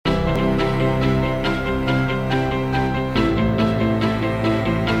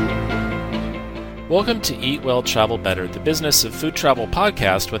Welcome to Eat Well, Travel Better, the Business of Food Travel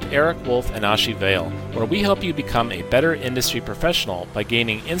podcast with Eric Wolf and Ashi Vale, where we help you become a better industry professional by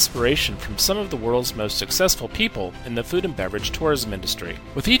gaining inspiration from some of the world's most successful people in the food and beverage tourism industry.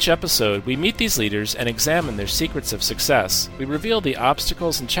 With each episode, we meet these leaders and examine their secrets of success. We reveal the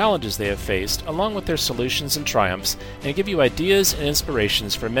obstacles and challenges they have faced, along with their solutions and triumphs, and give you ideas and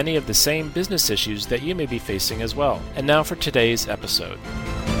inspirations for many of the same business issues that you may be facing as well. And now for today's episode.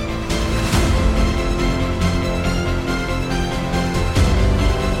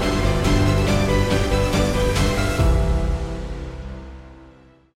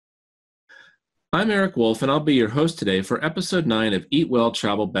 I'm Eric Wolf, and I'll be your host today for episode 9 of Eat Well,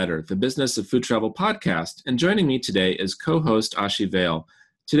 Travel Better, the Business of Food Travel podcast. And joining me today is co-host Ashi Vale.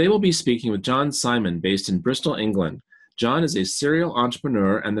 Today we'll be speaking with John Simon, based in Bristol, England. John is a serial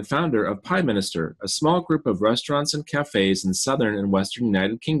entrepreneur and the founder of Pie Minister, a small group of restaurants and cafes in southern and western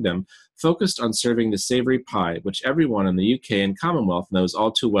United Kingdom focused on serving the savory pie, which everyone in the UK and Commonwealth knows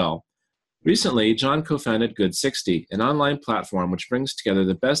all too well. Recently, John co-founded Good 60, an online platform which brings together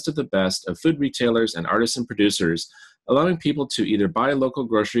the best of food retailers and artisan producers, allowing people to either buy local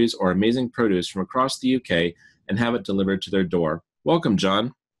groceries or amazing produce from across the UK and have it delivered to their door. Welcome,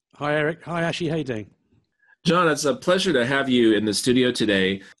 John. Hi, Eric. Hi, Ashi. How you doing? John, it's a pleasure to have you in the studio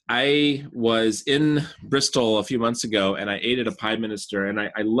today. I was in Bristol a few months ago, and I ate at a Pie Minister, and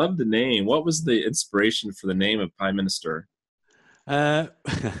I love the name. What was the inspiration for the name of Pie Minister?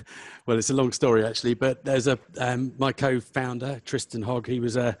 Well, it's a long story actually, but there's my co-founder, Tristan Hogg. He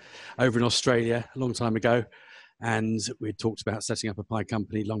was over in Australia a long time ago, and we talked about setting up a pie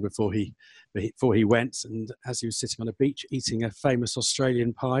company long before he went. And as he was sitting on a beach eating a famous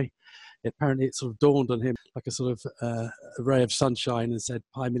Australian pie, apparently it sort of dawned on him like a sort of a ray of sunshine, and said,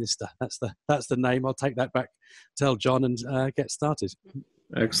 "Pie Minister, that's the name. I'll take that back, tell John, and get started."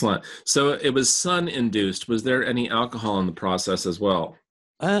 Excellent. So it was sun-induced. Was there any alcohol in the process as well?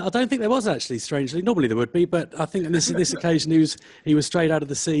 I don't think there was, actually, strangely. Normally there would be, but I think on this occasion he was straight out of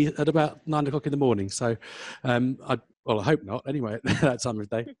the sea at about 9 o'clock in the morning. So I hope not, anyway, at that time of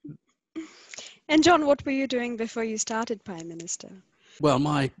day. And John, what were you doing before you started Pie Minister? Well,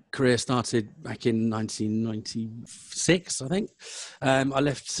 my career started back in 1996, I think. I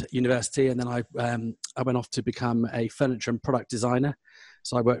left university, and then I went off to become a furniture and product designer.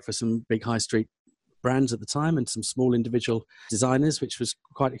 So I worked for some big high street brands at the time and some small individual designers, which was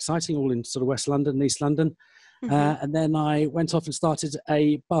quite exciting, all in sort of West London and East London. Mm-hmm. And then I went off and started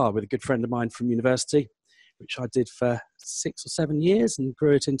a bar with a good friend of mine from university, which I did for 6 or 7 years, and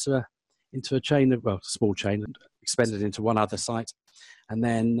grew it into a chain of, well, a small chain, and expanded into one other site. And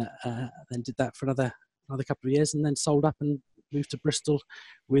then did that for another couple of years, and then sold up and moved to Bristol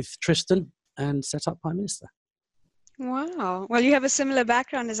with Tristan and set up Pie Minister. Wow. Well, you have a similar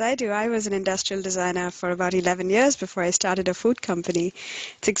background as I do. I was an industrial designer for about 11 years before I started a food company.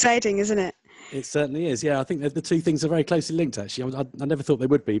 It's exciting, isn't it? It certainly is. Yeah, I think that the two things are very closely linked, actually. I never thought they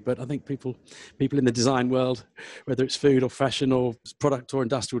would be, but I think people in the design world, whether it's food or fashion or product or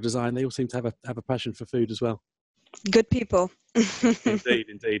industrial design, they all seem to have a passion for food as well. Good people.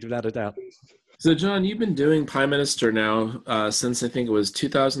 Indeed, without a doubt. So, John, you've been doing Pie Minister now since I think it was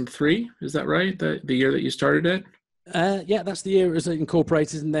 2003. Is that right? The year that you started it? Yeah, that's the year it was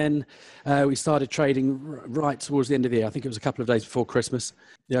incorporated, and then we started trading right towards the end of the year. I think it was a couple of days before Christmas.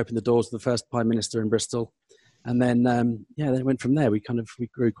 They opened the doors to the first Pie Minister in Bristol, and then they went from there. We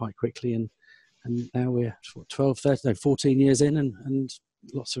grew quite quickly, and now we're 14 years in, and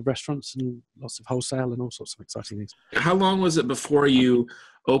lots of restaurants and lots of wholesale and all sorts of exciting things. How long was it before you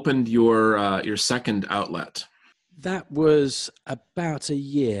opened your second outlet? That was about a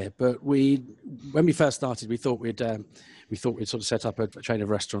year, but when we first started, we thought we'd sort of set up a chain of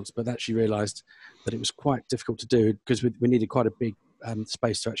restaurants, but actually realised that it was quite difficult to do because we needed quite a big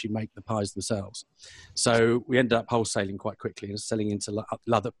space to actually make the pies themselves. So we ended up wholesaling quite quickly and selling into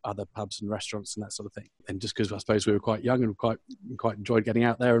other pubs and restaurants and that sort of thing. And just because I suppose we were quite young and quite enjoyed getting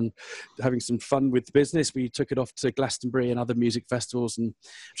out there and having some fun with the business, we took it off to Glastonbury and other music festivals and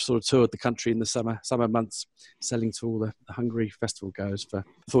sort of toured the country in the summer months, selling to all the hungry festival goers.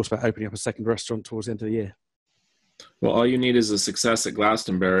 Thought about opening up a second restaurant towards the end of the year. Well, all you need is a success at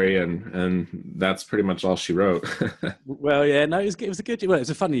Glastonbury, and that's pretty much all she wrote. Well, yeah, no, it was a good year. Well, it was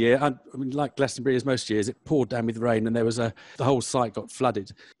a funny year. I mean, like Glastonbury as most years, it poured down with rain, and the whole site got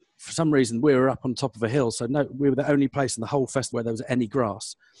flooded. For some reason, we were up on top of a hill, so we were the only place in the whole festival where there was any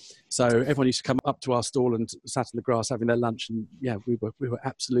grass. So everyone used to come up to our stall and sat in the grass having their lunch, and yeah, we were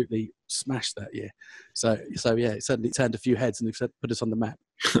absolutely smashed that year. So yeah, it certainly turned a few heads and put us on the map.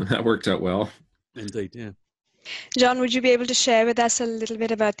 That worked out well. Indeed, yeah. John, would you be able to share with us a little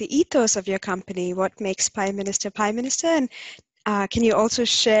bit about the ethos of your company? What makes Pie Minister Pie Minister? And can you also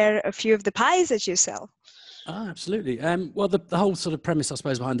share a few of the pies that you sell? Oh, absolutely. Well, the whole sort of premise, I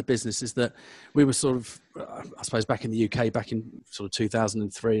suppose, behind the business is that we were sort of, I suppose, back in the UK, back in sort of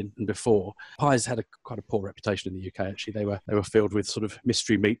 2003 and before, pies had quite a poor reputation in the UK. Actually, they were filled with sort of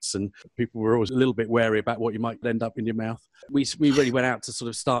mystery meats, and people were always a little bit wary about what you might end up in your mouth. We really went out to sort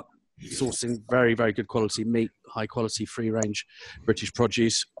of start sourcing very, very good quality meat, high quality, free range British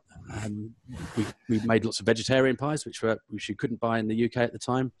produce. We made lots of vegetarian pies, which you couldn't buy in the UK at the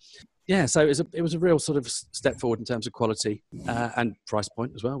time. Yeah, so it was a real sort of step forward in terms of quality and price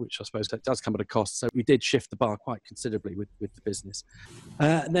point as well, which I suppose does come at a cost. So we did shift the bar quite considerably with the business.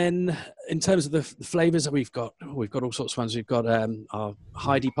 And then in terms of the flavours, we've got all sorts of ones. We've got our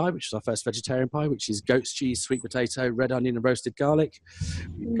Heidi pie, which is our first vegetarian pie, which is goat's cheese, sweet potato, red onion, and roasted garlic.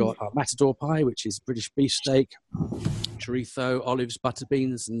 We've got our Matador pie, which is British beefsteak, chorizo, olives, butter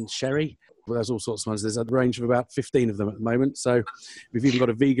beans, and sherry. Well, there's all sorts of ones. There's a range of about 15 of them at the moment. So we've even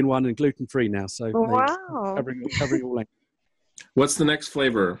got a vegan one and gluten-free now. So wow, covering all length. What's the next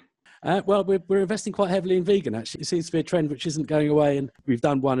flavor? Well, we're investing quite heavily in vegan, actually. It seems to be a trend which isn't going away, and we've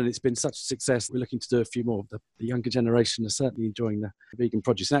done one and it's been such a success. We're looking to do a few more. The younger generation are certainly enjoying the vegan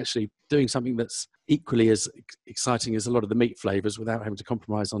produce and actually doing something that's equally as exciting as a lot of the meat flavours without having to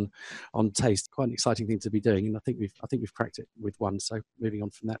compromise on taste. Quite an exciting thing to be doing, and I think we've cracked it with one. So moving on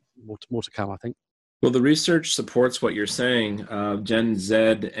from that, more to come, I think. Well, the research supports what you're saying. Gen Z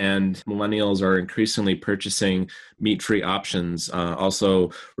and millennials are increasingly purchasing meat-free options, also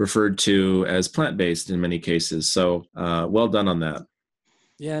referred to as plant-based in many cases. So well done on that.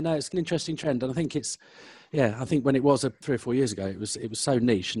 Yeah, no, it's an interesting trend. And I think I think when it was 3 or 4 years ago, it was so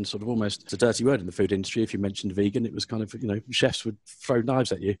niche and sort of almost a dirty word in the food industry. If you mentioned vegan, it was kind of, chefs would throw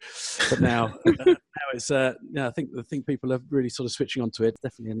knives at you. But now it's, I think people are really sort of switching onto it.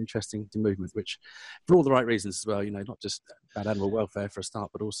 Definitely an interesting movement, which for all the right reasons as well, not just about animal welfare for a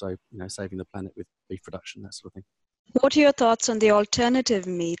start, but also, saving the planet with beef production, that sort of thing. What are your thoughts on the alternative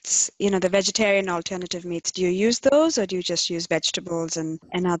meats, the vegetarian alternative meats? Do you use those or do you just use vegetables and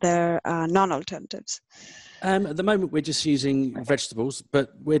other non-alternatives? At the moment, we're just using vegetables,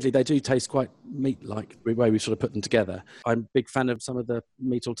 but weirdly, they do taste quite meat-like the way we sort of put them together. I'm a big fan of some of the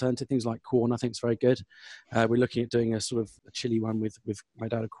meat alternative things like corn. I think it's very good. We're looking at doing a sort of a chili one with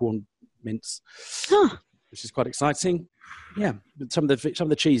made out of corn mince. Huh. Which is quite exciting. Yeah, some of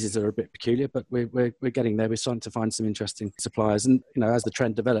the cheeses are a bit peculiar, but we're getting there. We're starting to find some interesting suppliers, and as the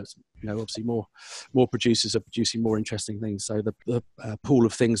trend develops, obviously more producers are producing more interesting things. So the pool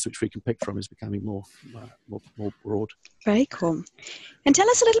of things which we can pick from is becoming more broad. Very cool. And tell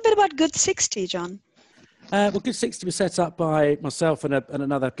us a little bit about Good 60, John. Well, Good 60 was set up by myself and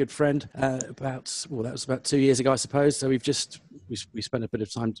another good friend that was about 2 years ago, I suppose. So we spent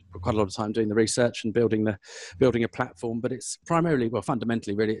quite a lot of time doing the research and building a platform. But it's primarily,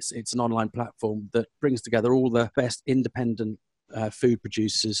 fundamentally, really, it's an online platform that brings together all the best independent food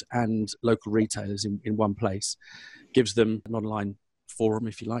producers and local retailers in one place. Gives them an online forum,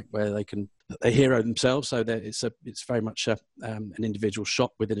 if you like, where they hero themselves. So it's very much an individual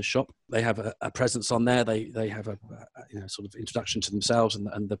shop within a shop. They have a presence on there. They have a sort of introduction to themselves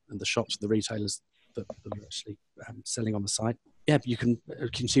and the shops and the retailers that are actually selling on the site. Yeah,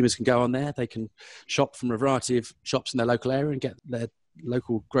 consumers can go on there. They can shop from a variety of shops in their local area and get their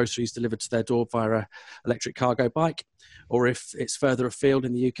local groceries delivered to their door via an electric cargo bike. Or if it's further afield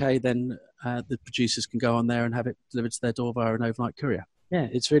in the UK, then the producers can go on there and have it delivered to their door via an overnight courier. Yeah,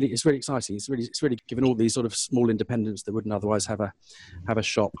 it's really exciting. It's really given all these sort of small independents that wouldn't otherwise have a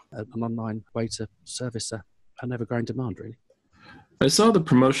shop, an online way to service an ever-growing demand, really. I saw the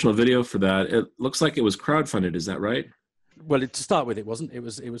promotional video for that. It looks like it was crowdfunded. Is that right? Well, to start with, it wasn't. It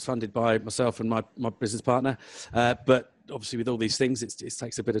was funded by myself and my business partner. But obviously, with all these things, it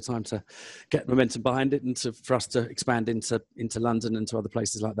takes a bit of time to get momentum behind it, and for us to expand into London and to other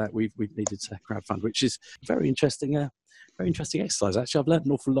places like that, we've needed to crowdfund, which is very interesting. Very interesting exercise. Actually, I've learned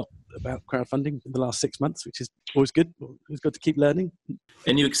an awful lot about crowdfunding in the last 6 months, which is always good. It's good to keep learning.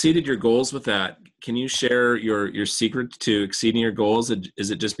 And you exceeded your goals with that. Can you share your secret to exceeding your goals? Is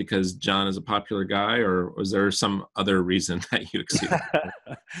it just because John is a popular guy, or was there some other reason that you exceeded?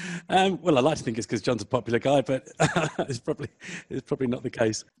 Well, I like to think it's because John's a popular guy, but it's probably not the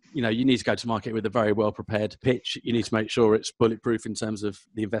case. You need to go to market with a very well prepared pitch. You need to make sure it's bulletproof in terms of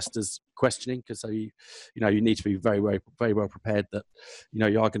the investors questioning, because you need to be very, very, very well prepared that you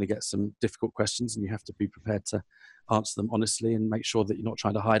are going to get some difficult questions, and you have to be prepared to answer them honestly and make sure that you're not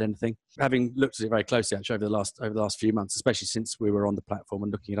trying to hide anything. Having looked at it very closely, actually, over the last few months, especially since we were on the platform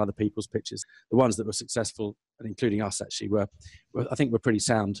and looking at other people's pitches, the ones that were successful, and including us actually, were I think were pretty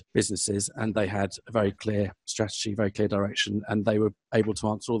sound businesses, and they had a very clear strategy, very clear direction, and they were able to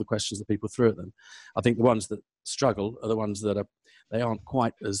answer all the questions that people threw at them. I think the ones that struggle are the ones that they aren't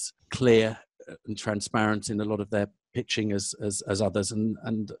quite as clear and transparent in a lot of their pitching as others,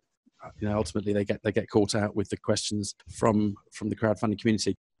 and ultimately they get caught out with the questions from the crowdfunding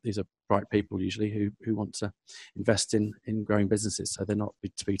community. These are bright people usually who want to invest in growing businesses, so they're not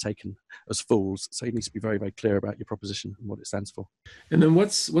to be taken as fools. So you need to be very, very clear about your proposition and what it stands for. And then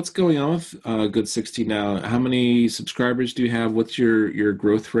what's going on with Good 60 now? How many subscribers do you have? What's your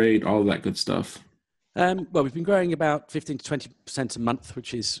growth rate? All of that good stuff. Well, we've been growing about 15 to 20% a month,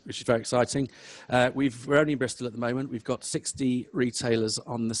 which is very exciting. We're only in Bristol at the moment. We've got 60 retailers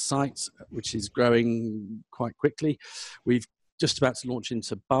on the site, which is growing quite quickly. We've just about to launch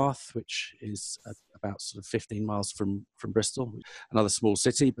into Bath, which is about sort of 15 miles from Bristol, another small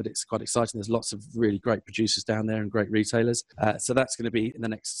city, but it's quite exciting. There's lots of really great producers down there and great retailers. So that's going to be in the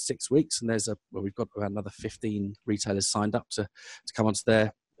next 6 weeks. And we've got about another 15 retailers signed up to come onto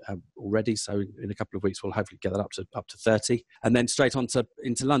there already. So in a couple of weeks, we'll hopefully get that up to 30, and then straight on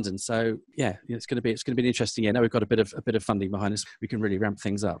into London. So yeah, it's going to be an interesting year. Now we've got a bit of funding behind us, we can really ramp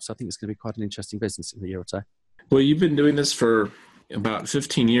things up. So I think it's going to be quite an interesting business in a year or two. Well, you've been doing this for about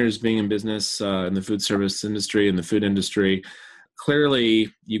 15 years, being in business in the food service industry and the food industry.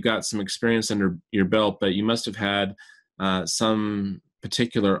 Clearly, you've got some experience under your belt, but you must have had some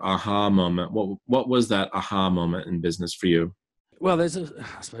particular aha moment. What was that aha moment in business for you? Well, I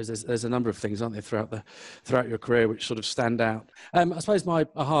suppose there's a number of things, aren't there, throughout your career which sort of stand out. I suppose my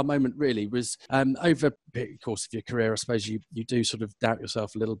aha moment really was over the course of your career. I suppose you do sort of doubt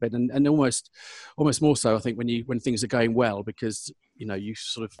yourself a little bit, and almost more so, I think, when things are going well, because you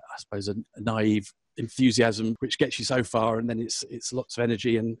sort of, I suppose, a naive enthusiasm which gets you so far, and then it's lots of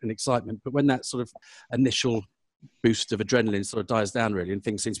energy and excitement. But when that sort of initial boost of adrenaline sort of dies down really, and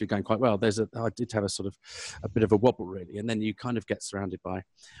things seem to be going quite well, I did have a bit of a wobble really, and then you kind of get surrounded by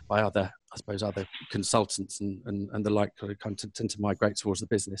other consultants and the like, kind of tend to migrate towards the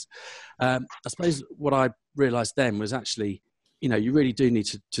business. I suppose what I realized then was actually, you really do need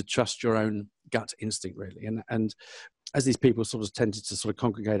to trust your own gut instinct really, and as these people sort of tended to sort of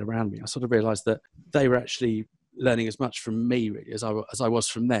congregate around me, I sort of realized that they were actually learning as much from me really as I was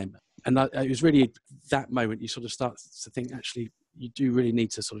from them. And it was really that moment you sort of start to think, actually, you do really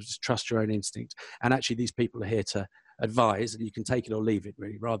need to sort of just trust your own instinct. And actually, these people are here to advise, and you can take it or leave it,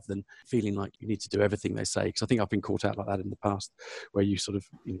 really, rather than feeling like you need to do everything they say. Because I think I've been caught out like that in the past, where you sort of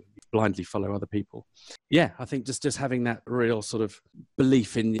blindly follow other people. Yeah, I think just having that real sort of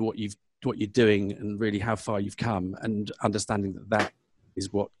belief in what you're doing and really how far you've come, and understanding that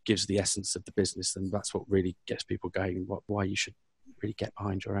is what gives the essence of the business, and that's what really gets people going. Why you should really get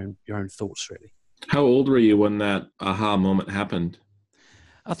behind your own thoughts really. How old were you when that aha moment happened?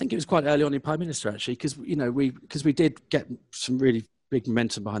 I think it was quite early on in Prime Minister actually, because we did get some really big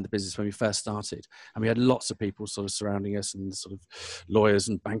momentum behind the business when we first started, and we had lots of people sort of surrounding us, and sort of lawyers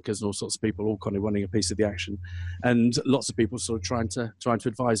and bankers and all sorts of people all kind of wanting a piece of the action, and lots of people sort of trying to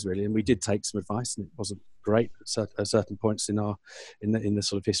advise really. And we did take some advice, and it wasn't great at certain points in the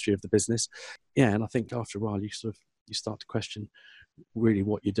sort of history of the business. Yeah, and I think after a while you start to question really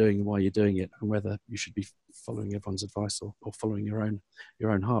what you're doing and why you're doing it, and whether you should be following everyone's advice or following your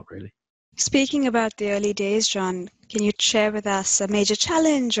own heart really. Speaking about the early days, John, can you share with us a major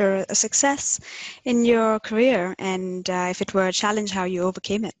challenge or a success in your career, and if it were a challenge, how you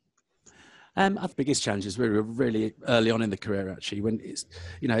overcame it? The biggest challenges were really early on in the career actually, when it's,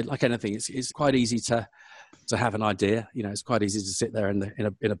 like anything, it's quite easy to have an idea. It's quite easy to sit there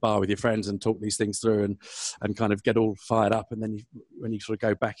in a bar with your friends and talk these things through and kind of get all fired up, and then when you sort of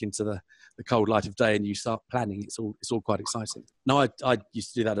go back into the cold light of day and you start planning, it's all quite exciting. Now I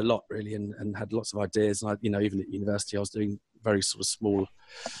used to do that a lot really, and had lots of ideas, and even at university I was doing very sort of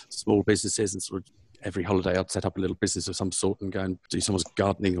small businesses, and sort of every holiday I'd set up a little business of some sort and go and do someone's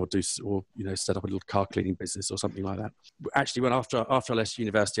gardening or set up a little car cleaning business or something like that. Actually, when after I left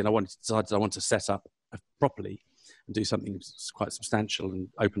university and I decided I wanted to set up properly and do something quite substantial and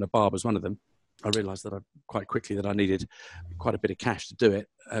open a bar was one of them, I realised that quite quickly that I needed quite a bit of cash to do it.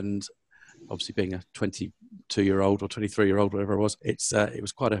 And obviously, being a 22-year-old or 23-year-old, whatever it was, it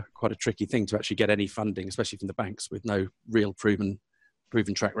was quite a tricky thing to actually get any funding, especially from the banks, with no real proven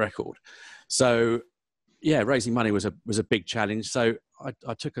track record. So yeah, raising money was a big challenge. So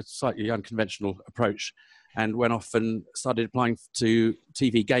I took a slightly unconventional approach and went off and started applying to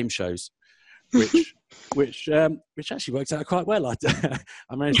TV game shows, which actually worked out quite well.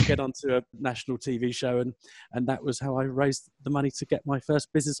 I managed to get onto a national TV show, and that was how I raised the money to get my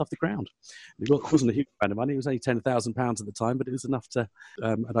first business off the ground. It wasn't a huge amount of money; it was only £10,000 at the time, but it was enough to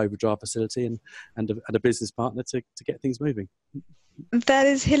an overdraft facility and a business partner to get things moving. That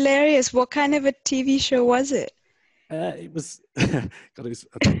is hilarious. What kind of a TV show was it? It was, God,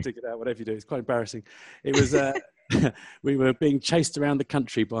 I dig it out, whatever you do. It's quite embarrassing. It was, we were being chased around the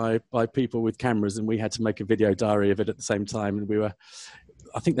country by people with cameras, and we had to make a video diary of it at the same time. And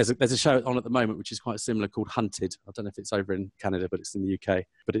I think there's a show on at the moment which is quite similar called Hunted. I don't know if it's over in Canada, but it's in the UK.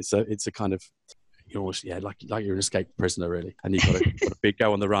 But it's a kind of, like you're an escaped prisoner really, and you've got to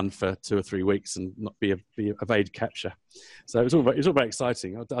go on the run for 2 or 3 weeks and not be evade capture. So it was all very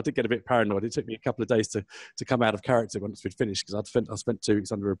exciting. I did get a bit paranoid. It took me a couple of days to come out of character once we'd finished, because I spent 2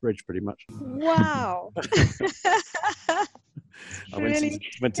 weeks under a bridge pretty much. Wow. I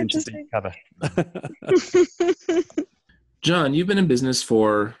went into deep cover. John, you've been in business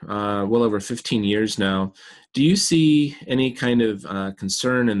for well over 15 years now. Do you see any kind of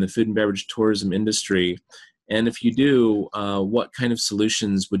concern in the food and beverage tourism industry? And if you do, what kind of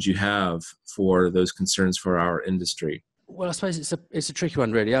solutions would you have for those concerns for our industry? Well, I suppose it's a tricky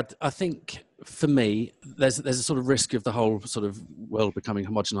one, really. I think for me, there's a sort of risk of the whole sort of world becoming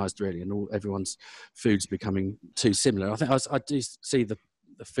homogenized, really, and everyone's foods becoming too similar. I think I do see the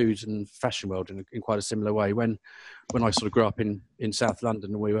food and fashion world in quite a similar way. When I sort of grew up in South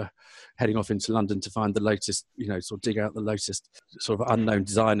London, and we were heading off into London to find the latest, sort of dig out the latest sort of unknown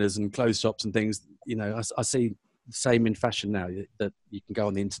designers and clothes shops and things. I see the same in fashion now, that you can go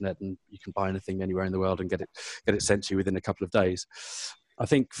on the internet and you can buy anything anywhere in the world and get it sent to you within a couple of days. I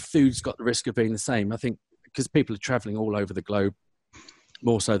think food's got the risk of being the same. I think because people are traveling all over the globe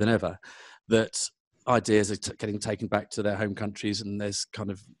more so than ever, that ideas are getting taken back to their home countries, and there's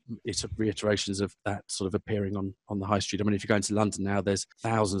kind of reiterations of that sort of appearing on the high street. I mean, if you go into London now, there's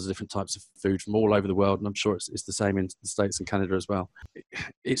thousands of different types of food from all over the world, and I'm sure it's the same in the States and Canada as well.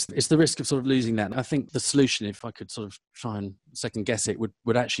 It's the risk of sort of losing that. And I think the solution, if I could sort of try and second guess it,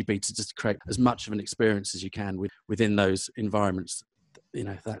 would actually be to just create as much of an experience as you can within those environments.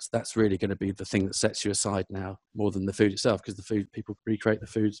 That's really going to be the thing that sets you aside now, more than the food itself, because the food, people recreate the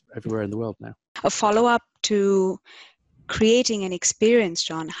food everywhere in the world now. A follow-up to creating an experience,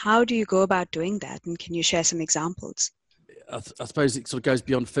 John, how do you go about doing that? And can you share some examples? I suppose it sort of goes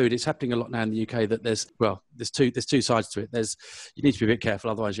beyond food. It's happening a lot now in the UK that there's two sides to it. You need to be a bit careful,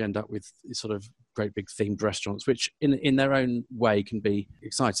 otherwise you end up with sort of great big themed restaurants, which in their own way can be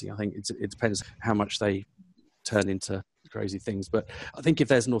exciting. I think it depends how much they turn into crazy things. But I think if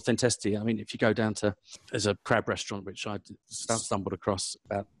there's an authenticity, I mean, if you go down to, there's a crab restaurant which I stumbled across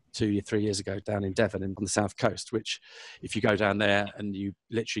about 2 or 3 years ago down in Devon on the south coast, which if you go down there and you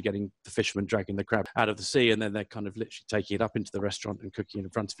literally getting the fishermen dragging the crab out of the sea, and then they're kind of literally taking it up into the restaurant and cooking it in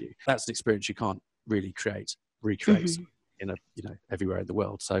front of you, that's an experience you can't really recreate mm-hmm. Everywhere in the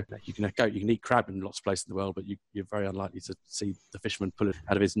world. So you can eat crab in lots of places in the world, but you're very unlikely to see the fisherman pull it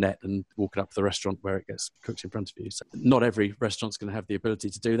out of his net and walk it up to the restaurant where it gets cooked in front of you. So not every restaurant's going to have the ability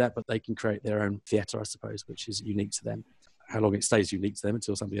to do that, but they can create their own theatre, I suppose, which is unique to them. How long it stays unique to them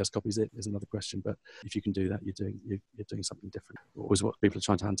until somebody else copies it is another question. But if you can do that, you're doing something different. Always what people are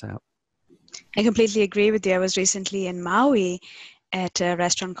trying to hunt out. I completely agree with you. I was recently in Maui at a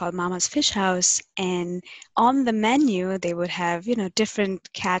restaurant called Mama's Fish House, and on the menu they would have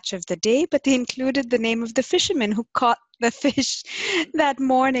different catch of the day, but they included the name of the fisherman who caught the fish that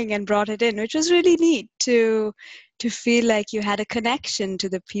morning and brought it in, which was really neat to feel like you had a connection to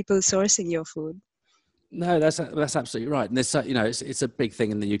the people sourcing your food. No, that's absolutely right. And there's it's a big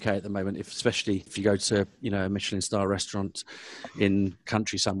thing in the UK at the moment, especially if you go to a Michelin star restaurant in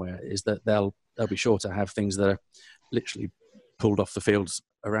country somewhere, is that they'll be sure to have things that are literally pulled off the fields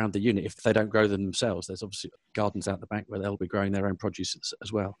around the unit. If they don't grow them themselves, there's obviously gardens out the back where they'll be growing their own produce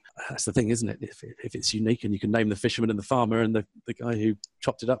as well. That's the thing, isn't it? If it's unique and you can name the fisherman and the farmer and the guy who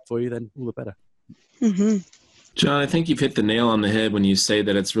chopped it up for you, then all the better. Mm-hmm. John, I think you've hit the nail on the head when you say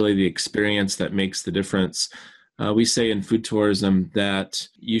that it's really the experience that makes the difference. We say in food tourism that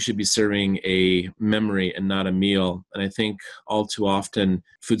you should be serving a memory and not a meal. And I think all too often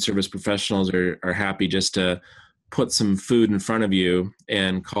food service professionals are happy just to put some food in front of you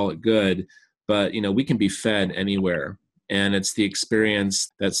and call it good. But, we can be fed anywhere. And it's the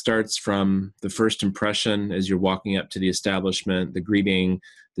experience that starts from the first impression as you're walking up to the establishment, the greeting,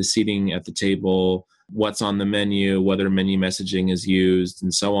 the seating at the table, what's on the menu, whether menu messaging is used,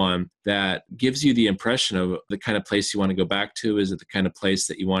 and so on, that gives you the impression of the kind of place you want to go back to. Is it the kind of place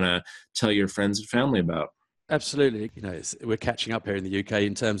that you want to tell your friends and family about? Absolutely. You know, we're catching up here in the UK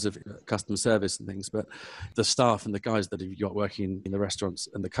in terms of customer service and things, but the staff and the guys that you've got working in the restaurants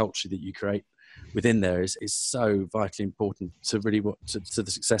and the culture that you create within there is so vitally important to really to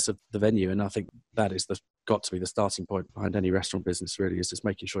the success of the venue. And I think that is got to be the starting point behind any restaurant business, really, is just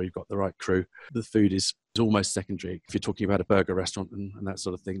making sure you've got the right crew. The food is almost secondary. If you're talking about a burger restaurant and that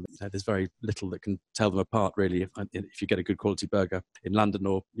sort of thing, you know, there's very little that can tell them apart, really. If you get a good quality burger in London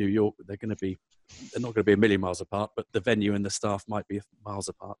or New York, they're not going to be a million miles apart, but the venue and the staff might be miles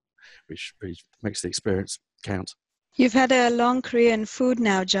apart, which makes the experience count. You've had a long career in food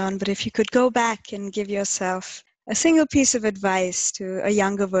now, John, but if you could go back and give yourself a single piece of advice to a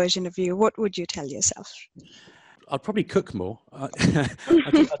younger version of you, what would you tell yourself? I'd probably cook more.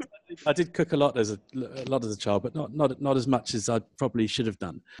 I did cook a lot as a child, but not as much as I probably should have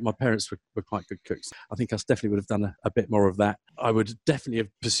done. My parents were quite good cooks. I think I definitely would have done a bit more of that. I would definitely have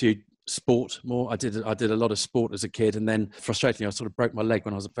pursued sport more. I did a lot of sport as a kid, and then frustratingly I sort of broke my leg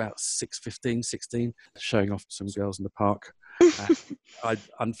when I was about 16, showing off some girls in the park.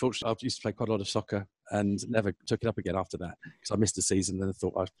 Unfortunately, I used to play quite a lot of soccer and never took it up again after that, because I missed a season and I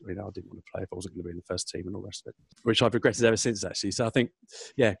thought I didn't want to play if I wasn't going to be in the first team and all the rest of it, which I've regretted ever since, actually. So I think,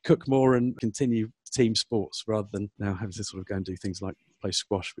 cook more and continue team sports rather than now having to sort of go and do things like play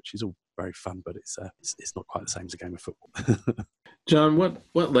squash, which is all very fun, but it's not quite the same as a game of football. John,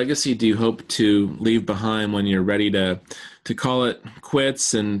 what legacy do you hope to leave behind when you're ready to call it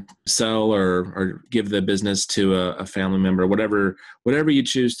quits and sell or give the business to a family member, whatever you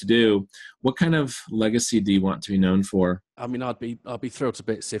choose to do? What kind of legacy do you want to be known for? I mean, I'd be thrilled to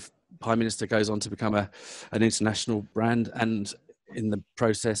bits if Prime Minister goes on to become an international brand, and in the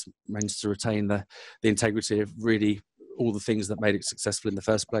process managed to retain the integrity of really all the things that made it successful in the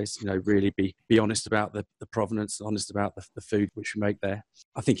first place. You know, really be honest about the provenance, honest about the food which we make there.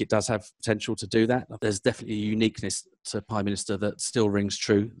 I think it does have potential to do that. There's definitely a uniqueness to Prime Minister that still rings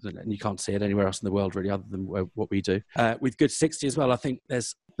true, and you can't see it anywhere else in the world really, other than what we do. With Good 60 as well, I think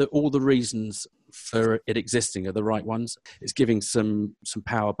there's all the reasons for it existing are the right ones. It's giving some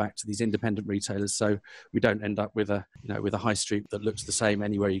power back to these independent retailers, so we don't end up with a high street that looks the same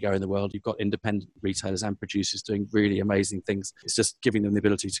anywhere you go in the world. You've got independent retailers and producers doing really amazing things. It's just giving them the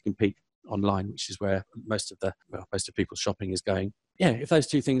ability to compete online, which is where most of people's shopping is going. Yeah, if those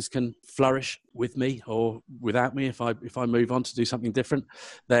two things can flourish with me or without me, if I move on to do something different,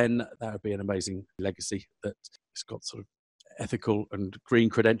 then that would be an amazing legacy that has got sort of ethical and green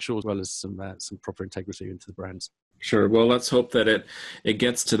credentials, as well as some proper integrity into the brands. Sure. Well, let's hope that it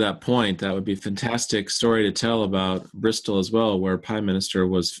gets to that point. That would be a fantastic story to tell about Bristol as well, where Prime Minister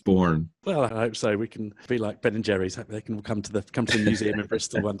was born. Well, I hope so. We can be like Ben and Jerry's. They can come to the museum in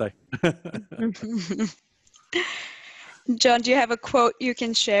Bristol one day. John, do you have a quote you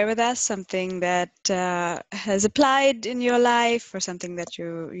can share with us? Something that has applied in your life, or something that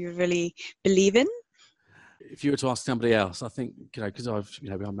you really believe in? If you were to ask somebody else, I think, because I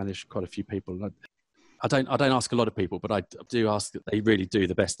manage quite a few people. I don't ask a lot of people, but I do ask that they really do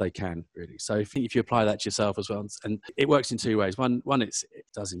the best they can, really. So if you apply that to yourself as well, and it works in two ways. One, it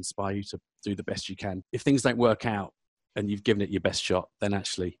does inspire you to do the best you can. If things don't work out and you've given it your best shot, then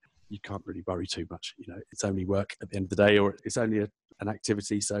actually you can't really worry too much. You know, it's only work at the end of the day, or it's only an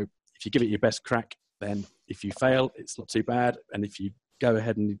activity. So if you give it your best crack, then if you fail, it's not too bad. And if you go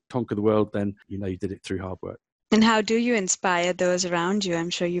ahead and conquer the world, then you did it through hard work. And how do you inspire those around you? I'm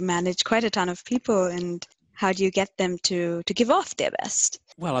sure you manage quite a ton of people, and how do you get them to give off their best?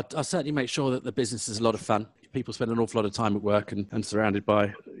 Well, I certainly make sure that the business is a lot of fun. People spend an awful lot of time at work and surrounded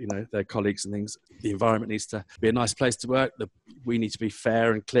by their colleagues and things. The environment needs to be a nice place to work. We need to be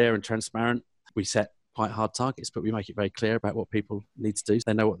fair and clear and transparent. We set quite hard targets, but we make it very clear about what people need to do.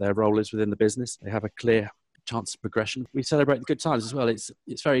 They know what their role is within the business. They have a clear chance of progression. We celebrate the good times as well. It's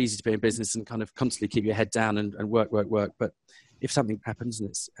very easy to be in business and kind of constantly keep your head down and work. But if something happens and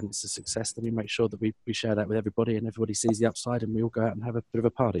it's a success, then we make sure that we share that with everybody, and everybody sees the upside, and we all go out and have a bit of a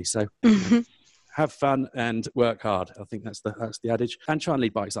party. So have fun and work hard. I think that's the adage. And try and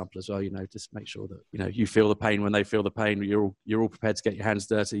lead by example as well. Just make sure that you feel the pain when they feel the pain. You're all prepared to get your hands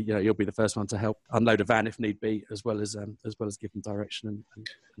dirty. You'll be the first one to help unload a van if need be, as well as give them direction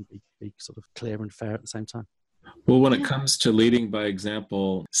and be sort of clear and fair at the same time. Well, when it comes to leading by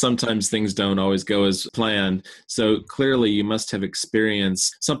example, sometimes things don't always go as planned. So clearly you must have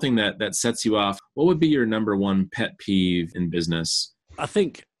experienced something that sets you off. What would be your number one pet peeve in business? I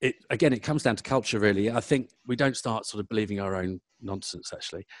think it comes down to culture, really. I think we don't start sort of believing our own nonsense,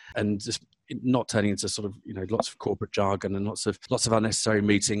 actually, and just not turning into sort of lots of corporate jargon and lots of unnecessary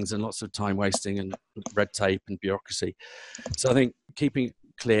meetings and lots of time wasting and red tape and bureaucracy. So I think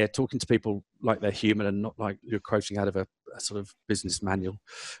clear, talking to people like they're human and not like you're quoting out of a sort of business manual.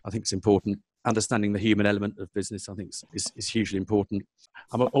 I think it's important. Understanding the human element of business, I think, is hugely important.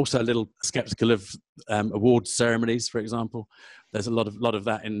 I'm also a little skeptical of award ceremonies, for example. There's a lot of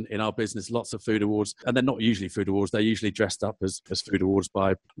that in our business, lots of food awards. And they're not usually food awards. They're usually dressed up as food awards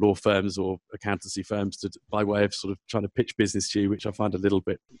by law firms or accountancy firms by way of sort of trying to pitch business to you, which I find a little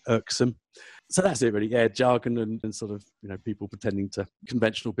bit irksome. So that's it really. Yeah, jargon and sort of, people pretending to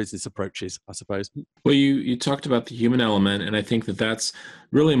conventional business approaches, I suppose. Well, you talked about the human element, and I think that's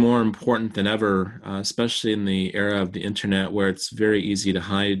really more important than ever, especially in the era of the internet where it's very easy to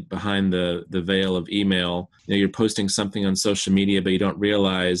hide behind the veil of email. You're posting something on social media, but you don't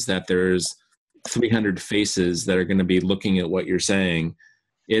realize that there's 300 faces that are going to be looking at what you're saying.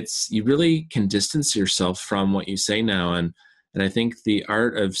 You really can distance yourself from what you say now. And I think the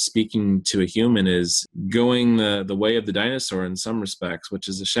art of speaking to a human is going the way of the dinosaur in some respects, which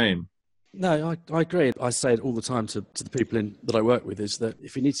is a shame. No, I agree. I say it all the time to the people that I work with, is that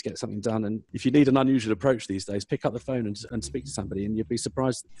if you need to get something done and if you need an unusual approach these days, pick up the phone and speak to somebody, and you'll be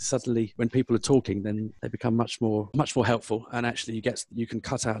surprised suddenly when people are talking, then they become much more helpful, and actually you can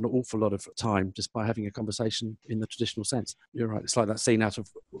cut out an awful lot of time just by having a conversation in the traditional sense. You're right. It's like that scene out of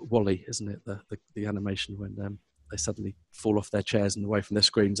WALL-E, isn't it? The animation when they suddenly fall off their chairs and away from their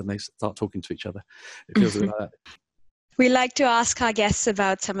screens and they start talking to each other. It feels a bit like that. We like to ask our guests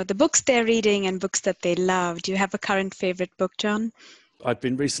about some of the books they're reading and books that they love. Do you have a current favorite book, John? I've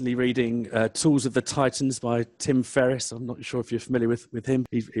been recently reading Tools of the Titans by Tim Ferriss. I'm not sure if you're familiar with him.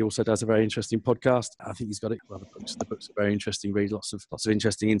 He also does a very interesting podcast. I think he's got it. Well, the books are very interesting. Read lots of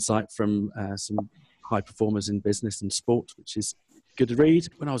interesting insight from some high performers in business and sport, which is good to read.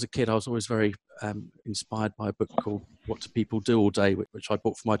 When I was a kid, I was always very inspired by a book called What Do People Do All Day, which I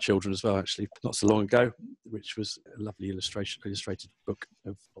bought for my children as well, actually, not so long ago, which was a lovely illustrated book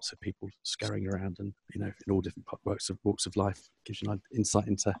of lots of people scurrying around and, in all different walks of life. Gives you an insight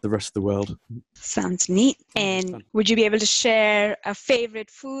into the rest of the world. Sounds neat. And would you be able to share a favorite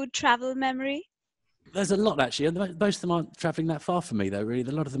food travel memory? There's a lot, actually, and most of them aren't travelling that far from me, though, really.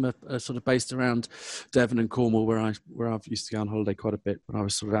 A lot of them are sort of based around Devon and Cornwall, where I've used to go on holiday quite a bit when I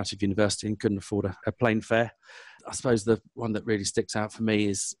was sort of out of university and couldn't afford a plane fare. I suppose the one that really sticks out for me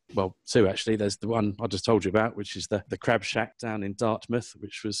is, well, two, actually. There's the one I just told you about, which is the Crab Shack down in Dartmouth,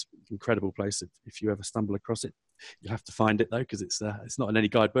 which was an incredible place. If you ever stumble across it, you'll have to find it, though, because it's not in any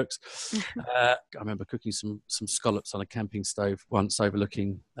guidebooks. I remember cooking some scallops on a camping stove once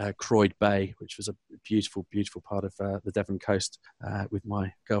overlooking Croyd Bay, which was a beautiful, beautiful part of the Devon coast, with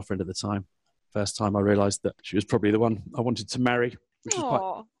my girlfriend at the time. First time I realised that she was probably the one I wanted to marry,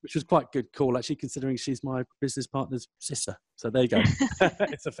 which was quite good call, actually, considering she's my business partner's sister. So there you go.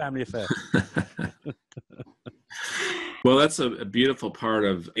 It's a family affair. Well, that's a beautiful part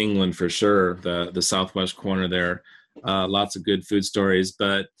of England for sure, the southwest corner there. Lots of good food stories,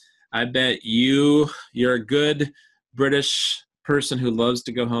 but I bet you're a good British person who loves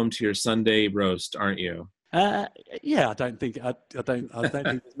to go home to your Sunday roast, aren't you? Yeah, I don't think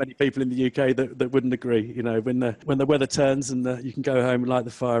there's many people in the UK that wouldn't agree. When the weather turns and you can go home and light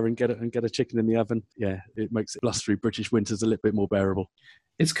the fire and get a chicken in the oven, yeah, it makes blustery British winters a little bit more bearable.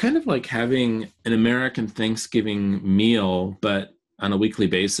 It's kind of like having an American Thanksgiving meal, but on a weekly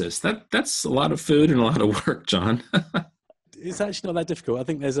basis. That's a lot of food and a lot of work, John. It's actually not that difficult. I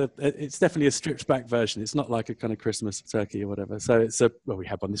think it's definitely a stripped back version. It's not like a kind of Christmas turkey or whatever. So we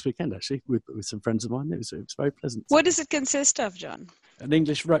had one this weekend, actually, with some friends of mine. It was very pleasant. What does it consist of, John? An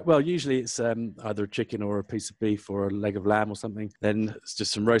English, well, usually it's either a chicken or a piece of beef or a leg of lamb or something. Then it's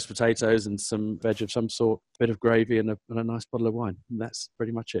just some roast potatoes and some veg of some sort, a bit of gravy and a nice bottle of wine. And that's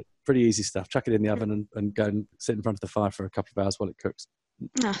pretty much it. Pretty easy stuff. Chuck it in the oven and go and sit in front of the fire for a couple of hours while it cooks.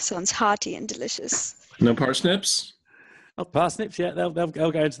 Sounds hearty and delicious. No parsnips? Oh, parsnips, yeah, they'll go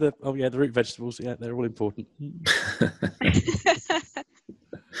into the root vegetables. Yeah, they're all important.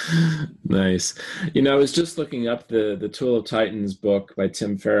 Nice. I was just looking up the Tool of Titans book by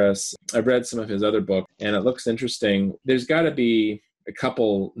Tim Ferriss. I've read some of his other books, and it looks interesting. There's got to be a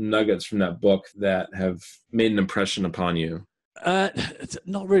couple nuggets from that book that have made an impression upon you.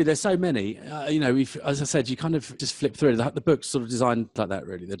 Not really. There's so many. As I said, you kind of just flip through it. The book's sort of designed like that,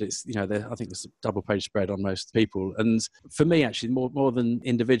 really. That it's, I think there's a double-page spread on most people. And for me, actually, more than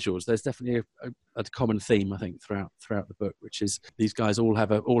individuals, there's definitely a common theme, I think, throughout the book, which is these guys all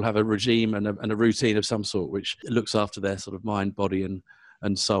have a regime and a routine of some sort, which looks after their sort of mind, body,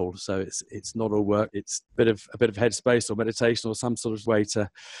 and soul. So it's not all work. It's a bit of headspace or meditation or some sort of way to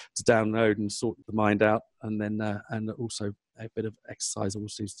download and sort the mind out, and then and also a bit of exercise all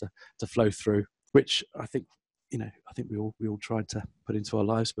seems to flow through, which I think I think we all tried to put into our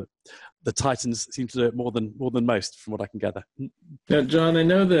lives, but the Titans seem to do it more than most, from what I can gather. Now, John, I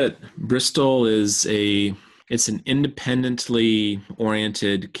know that Bristol is it's an independently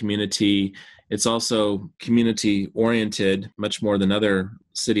oriented community. It's also community oriented, much more than other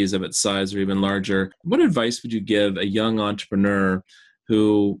cities of its size or even larger. What advice would you give a young entrepreneur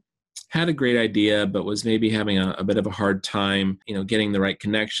who had a great idea, but was maybe having a bit of a hard time, getting the right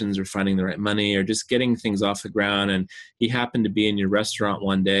connections or finding the right money or just getting things off the ground? And he happened to be in your restaurant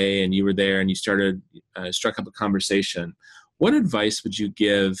one day and you were there and you struck up a conversation. What advice would you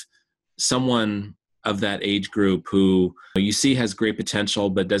give someone of that age group who you see has great potential,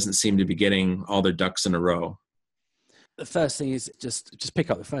 but doesn't seem to be getting all their ducks in a row? The first thing is just pick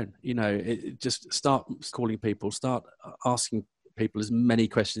up the phone. Just start calling people, start asking people as many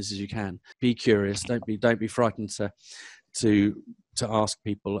questions as you can. Be curious. Don't be frightened to ask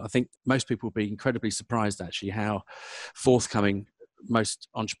people. I think most people will be incredibly surprised actually how forthcoming most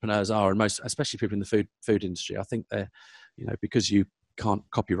entrepreneurs are, and especially people in the food industry. I think they're, because you can't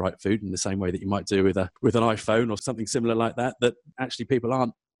copyright food in the same way that you might do with an iPhone or something similar like that actually people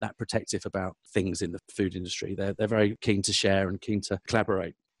aren't that protective about things in the food industry. They're very keen to share and keen to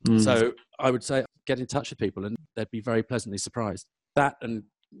collaborate. So I would say get in touch with people and they'd be very pleasantly surprised. That, and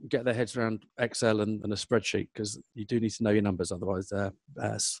get their heads around Excel and a spreadsheet, because you do need to know your numbers. Otherwise,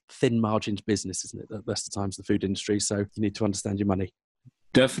 thin margined business, isn't it? At best of times, the food industry. So you need to understand your money.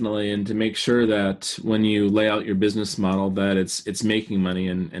 Definitely. And to make sure that when you lay out your business model, that it's making money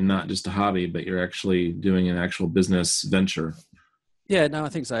and not just a hobby, but you're actually doing an actual business venture. Yeah, no, I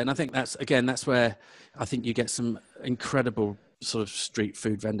think so. And I think that's where I think you get some incredible sort of street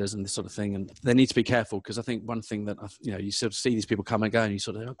food vendors and this sort of thing. And they need to be careful, because I think one thing that, you sort of see these people come and go and you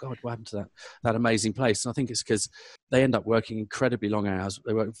sort of, oh God, what happened to that amazing place? And I think it's because they end up working incredibly long hours.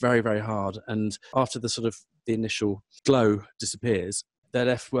 They work very, very hard. And after the initial glow disappears, they're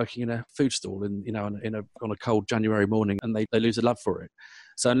left working in a food stall on a cold January morning, and they lose a love for it.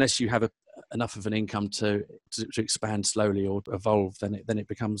 So unless you have enough of an income to expand slowly or evolve, then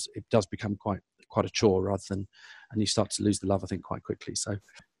it does become quite a chore and you start to lose the love, I think, quite quickly. So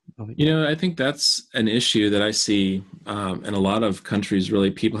I think that's an issue that I see in a lot of countries. Really,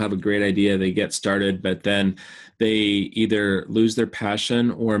 people have a great idea, they get started, but then they either lose their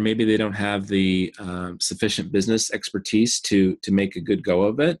passion, or maybe they don't have the sufficient business expertise to make a good go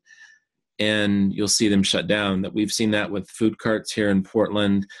of it. And you'll see them shut down. That we've seen that with food carts here in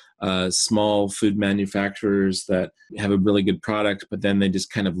Portland, small food manufacturers that have a really good product, but then they just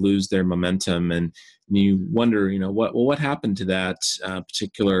kind of lose their momentum. And you wonder, what happened to that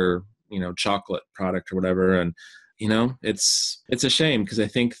particular, chocolate product or whatever. And, it's a shame, because I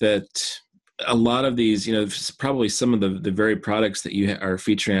think that a lot of these, probably some of the very products that you are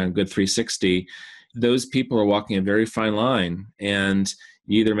featuring on Good 360, those people are walking a very fine line, and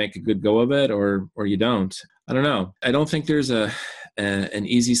you either make a good go of it or you don't. I don't know. I don't think there's an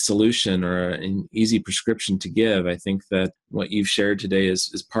easy solution or an easy prescription to give. I think that what you've shared today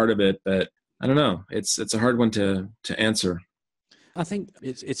is part of it, but I don't know. It's a hard one to answer. I think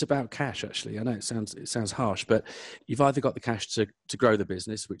it's about cash, actually. I know it sounds harsh, but you've either got the cash to grow the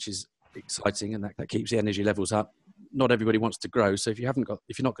business, which is exciting, and that keeps the energy levels up. Not everybody wants to grow, so if you're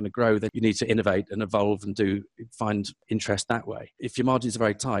not going to grow, then you need to innovate and evolve and find interest that way. If your margins are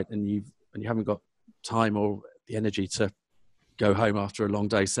very tight and you haven't got time or the energy to go home after a long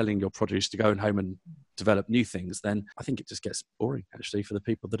day selling your produce, to go home and develop new things, then I think it just gets boring, actually, for the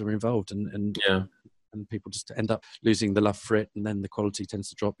people that are involved, and people just end up losing the love for it, and then the quality tends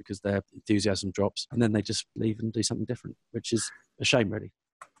to drop because their enthusiasm drops, and then they just leave and do something different, which is a shame, really.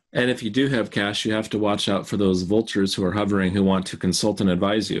 And if you do have cash, you have to watch out for those vultures who are hovering, who want to consult and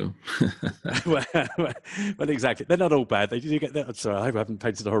advise you. well, exactly. They're not all bad. They do get that. I'm sorry, I hope I haven't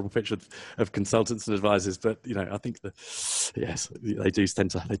painted a horrible picture of consultants and advisors, but I think they do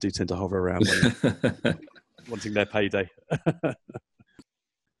tend to hover around wanting their payday.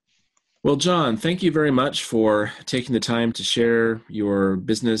 Well, John, thank you very much for taking the time to share your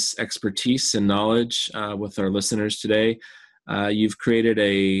business expertise and knowledge with our listeners today. You've created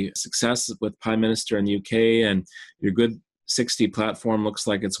a success with Pie Minister in the UK, and your Good 60 platform looks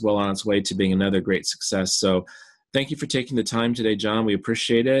like it's well on its way to being another great success. So thank you for taking the time today, John. We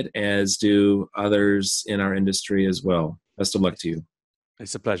appreciate it, as do others in our industry as well. Best of luck to you.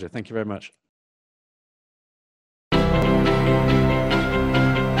 It's a pleasure. Thank you very much.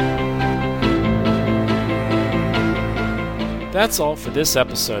 That's all for this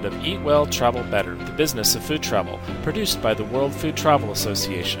episode of Eat Well, Travel Better, the business of food travel, produced by the World Food Travel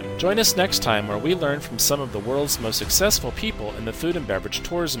Association. Join us next time where we learn from some of the world's most successful people in the food and beverage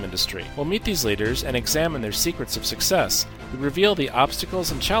tourism industry. We'll meet these leaders and examine their secrets of success. We reveal the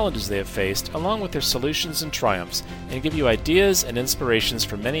obstacles and challenges they have faced, along with their solutions and triumphs, and give you ideas and inspirations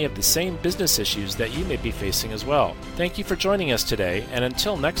for many of the same business issues that you may be facing as well. Thank you for joining us today, and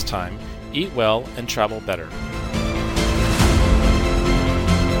until next time, eat well and travel better.